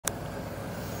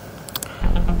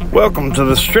Welcome to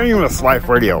the Strenuous Life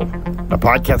Radio, the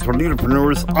podcast where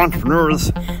leaderpreneurs,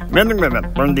 entrepreneurs, men and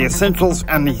women learn the essentials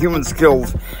and the human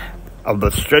skills of the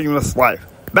strenuous life.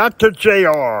 Back to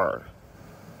JR.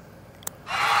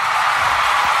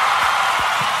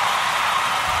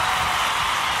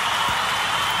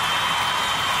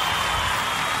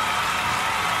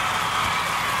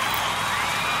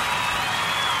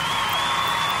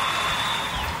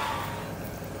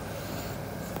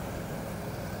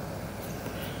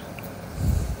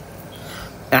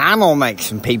 And I'm going to make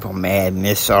some people mad in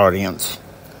this audience,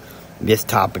 this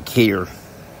topic here.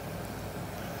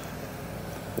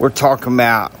 We're talking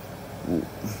about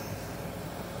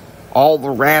all the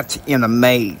rats in a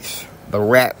maze, the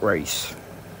rat race.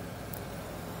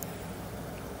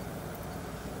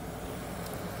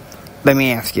 Let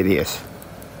me ask you this.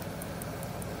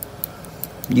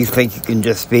 You think you can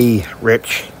just be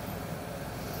rich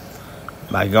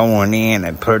by going in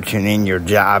and punching in your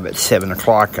job at 7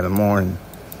 o'clock in the morning?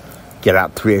 Get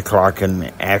out 3 o'clock in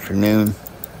the afternoon,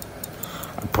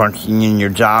 punching in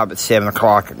your job at 7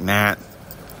 o'clock at night,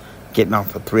 getting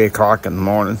off at 3 o'clock in the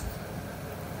morning.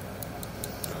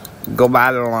 Go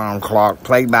by the alarm clock,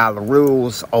 play by the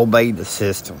rules, obey the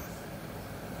system.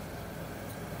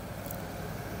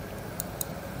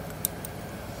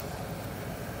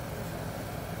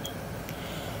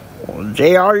 Well,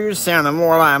 JR, you're sounding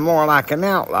more like an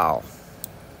outlaw.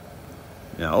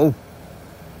 No.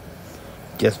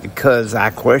 Just because I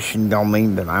question don't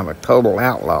mean that I'm a total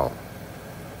outlaw.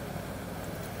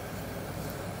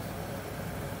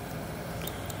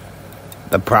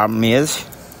 The problem is,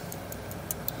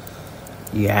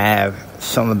 you have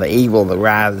some of the evil that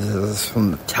rises from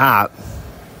the top.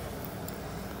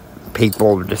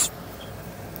 People just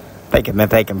thinking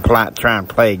that they can try and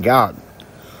play God.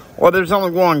 Well, there's only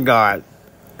one God.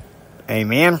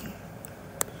 Amen.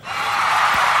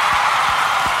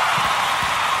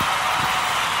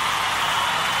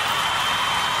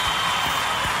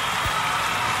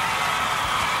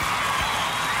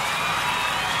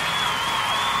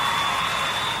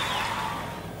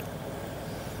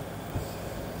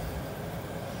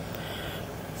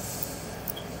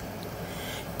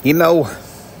 You know,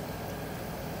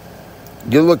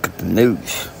 you look at the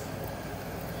news.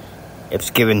 It's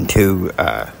given to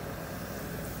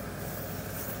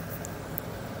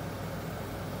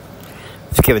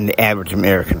the average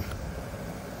American.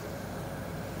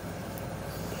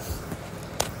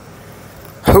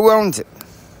 Who owns it?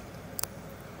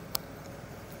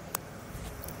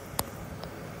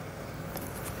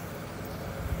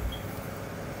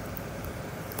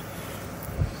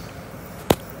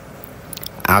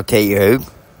 I'll tell you who.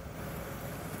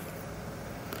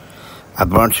 A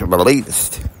bunch of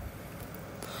elitists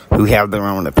who have their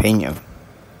own opinion.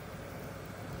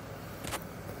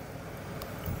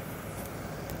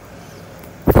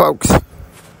 Folks,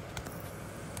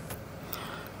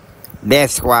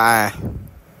 that's why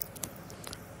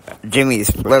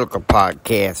Jimmy's political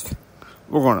podcast,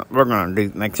 we're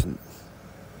gonna make some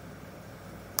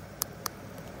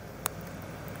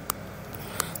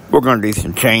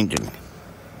changing.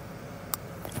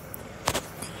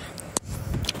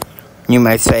 You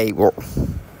may say, well,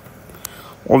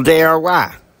 JR,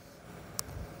 why?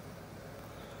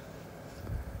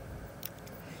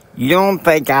 You don't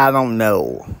think I don't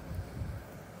know?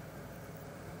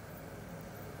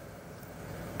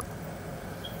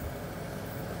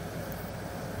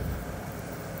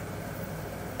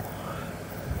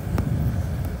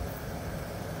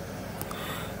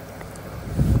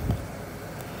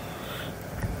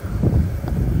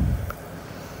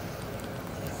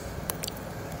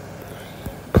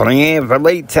 Plenty of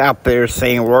elites out there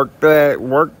saying work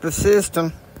the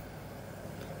system.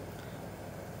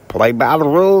 Play by the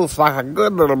rules like a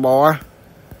good little boy.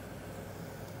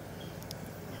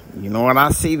 You know what I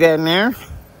see that in there?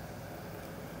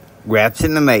 Rats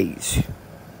in the maze.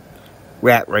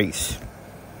 Rat race.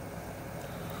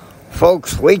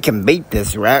 Folks, we can beat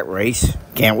this rat race,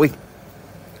 can't we?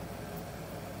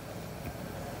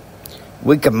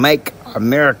 We can make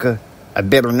America a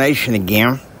better nation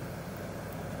again.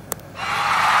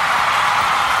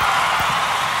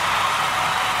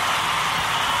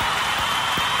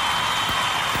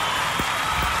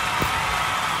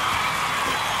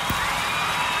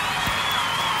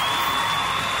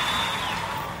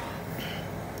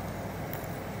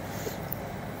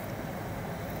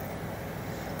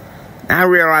 I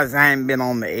realize I haven't been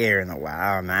on the air in a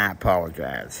while, and I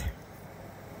apologize.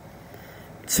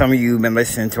 Some of you have been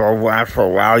listening to our wife for a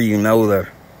while. You know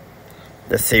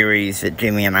the series that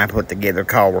Jimmy and I put together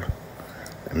called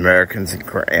America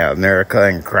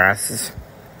in Crisis.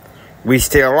 We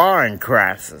still are in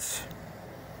crisis.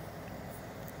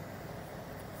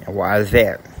 And why is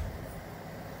that?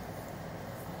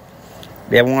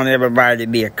 They want everybody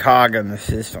to be a cog in the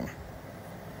system.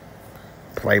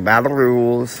 Play by the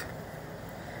rules.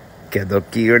 Get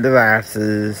look to your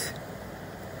devices.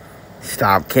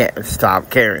 Stop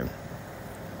caring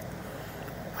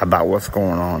about what's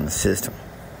going on in the system.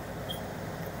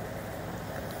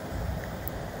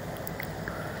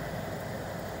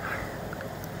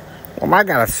 Well, I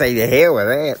gotta say to hell with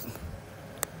that.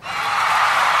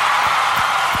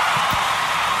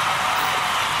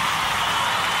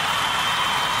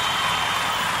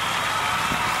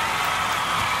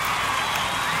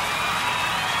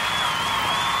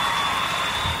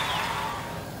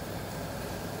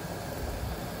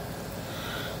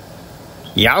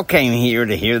 Y'all came here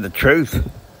to hear the truth.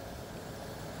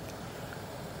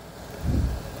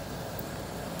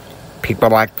 People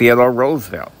like Theodore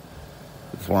Roosevelt,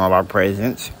 who's one of our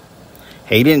presidents,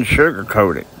 he didn't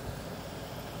sugarcoat it.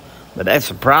 But that's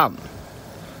the problem.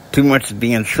 Too much is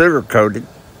being sugarcoated.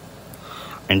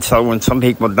 And so when some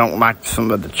people don't like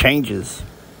some of the changes,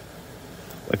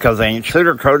 because they ain't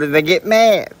sugarcoated, they get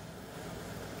mad.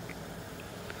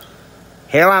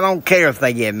 Hell, I don't care if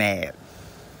they get mad.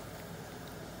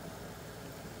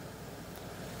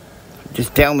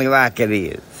 Just tell me like it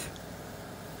is.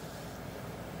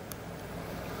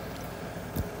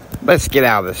 Let's get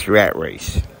out of this rat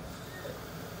race.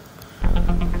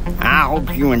 I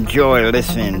hope you enjoy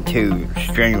listening to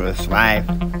Strenuous Life.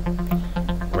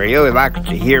 Really like what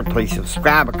you hear. Please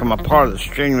subscribe, become a part of the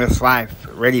Strenuous Life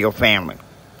radio family.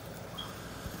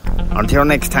 Until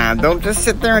next time, don't just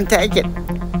sit there and take it.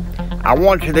 I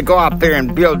want you to go out there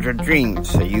and build your dreams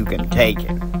so you can take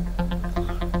it.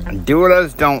 And do what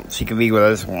others don't so you can be what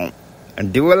others won't.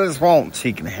 And do what others won't so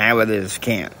you can have what others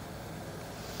can't.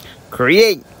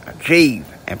 Create, achieve,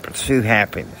 and pursue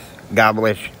happiness. God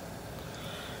bless you.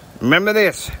 Remember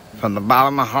this from the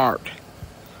bottom of my heart.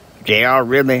 JR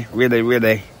really, really,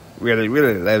 really, really,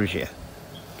 really loves you.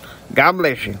 God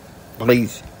bless you.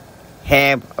 Please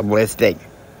have a blessed day.